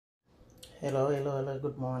Hello,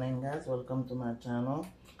 good morning guys, welcome to my channel.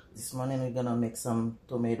 This morning we're gonna make some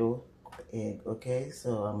tomato egg. Okay,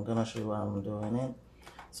 so I'm gonna show you how I'm doing it.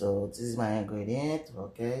 So this is my ingredient.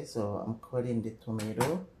 Okay, so I'm cutting the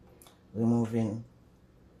tomato, removing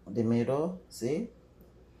the middle, see.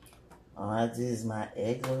 Alright, this is my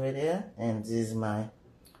eggs over there, and this is my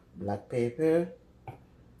black pepper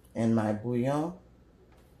and my bouillon,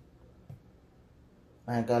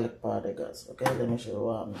 my garlic powder, guys. Okay, let me show you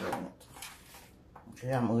how I'm doing it.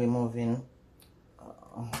 Okay, I'm removing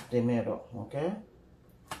the middle. Okay,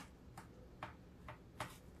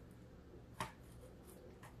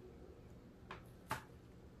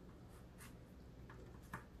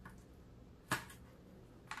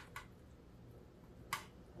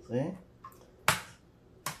 see.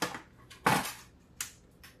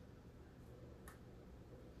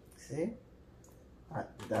 See,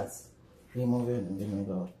 that's removing the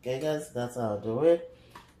middle. Okay guys, that's how I do it.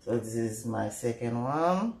 So this is my second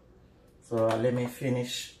one, so let me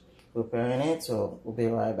finish preparing it, so we'll be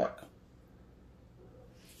right back.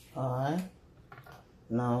 Alright,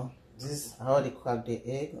 now this, I already cracked the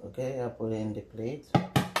egg. Okay, I put it in the plate.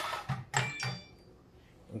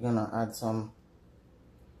 We're gonna add some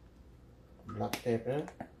black pepper,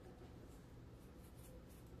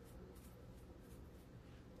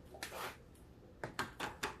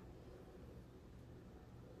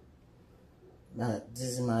 this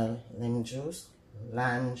is my lime juice,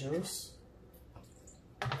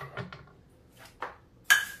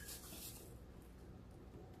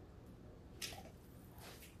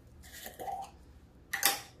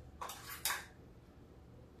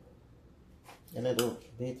 a little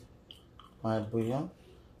bit my bouillon,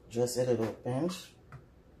 just a little pinch.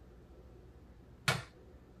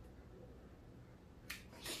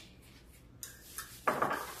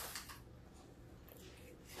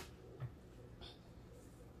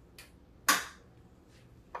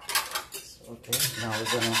 Okay, now we're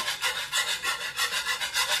gonna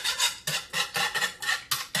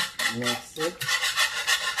mix it.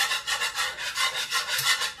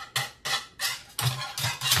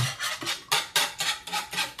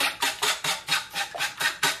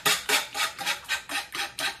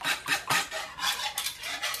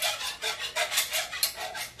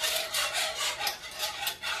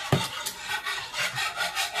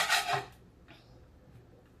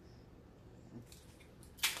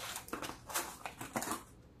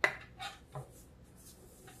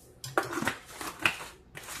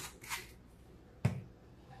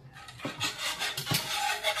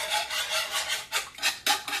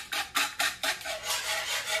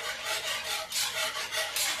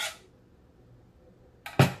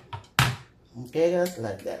 Okay guys,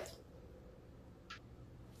 like that.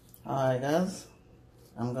 Alright guys,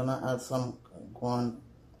 I'm gonna add some ground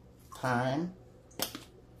thyme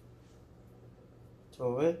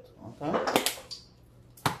to it. Okay,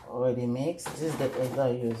 already mixed. This is the egg I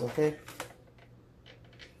use. Okay,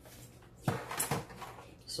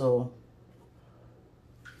 so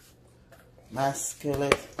my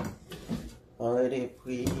skillet already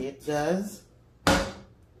preheat, guys.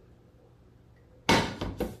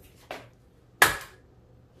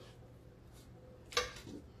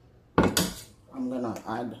 I'm gonna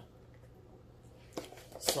add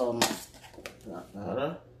some black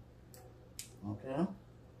butter. Okay,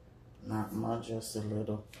 not much, just a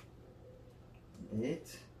little bit.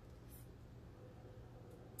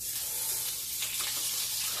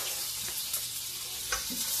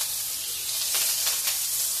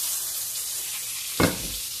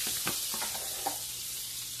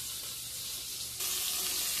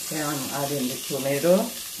 Okay, I'm adding the tomato.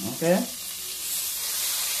 Okay.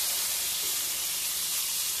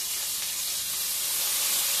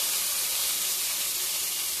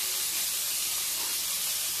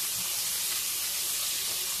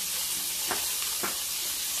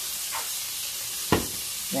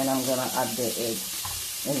 Then I'm gonna add the egg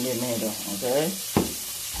in the middle. Okay.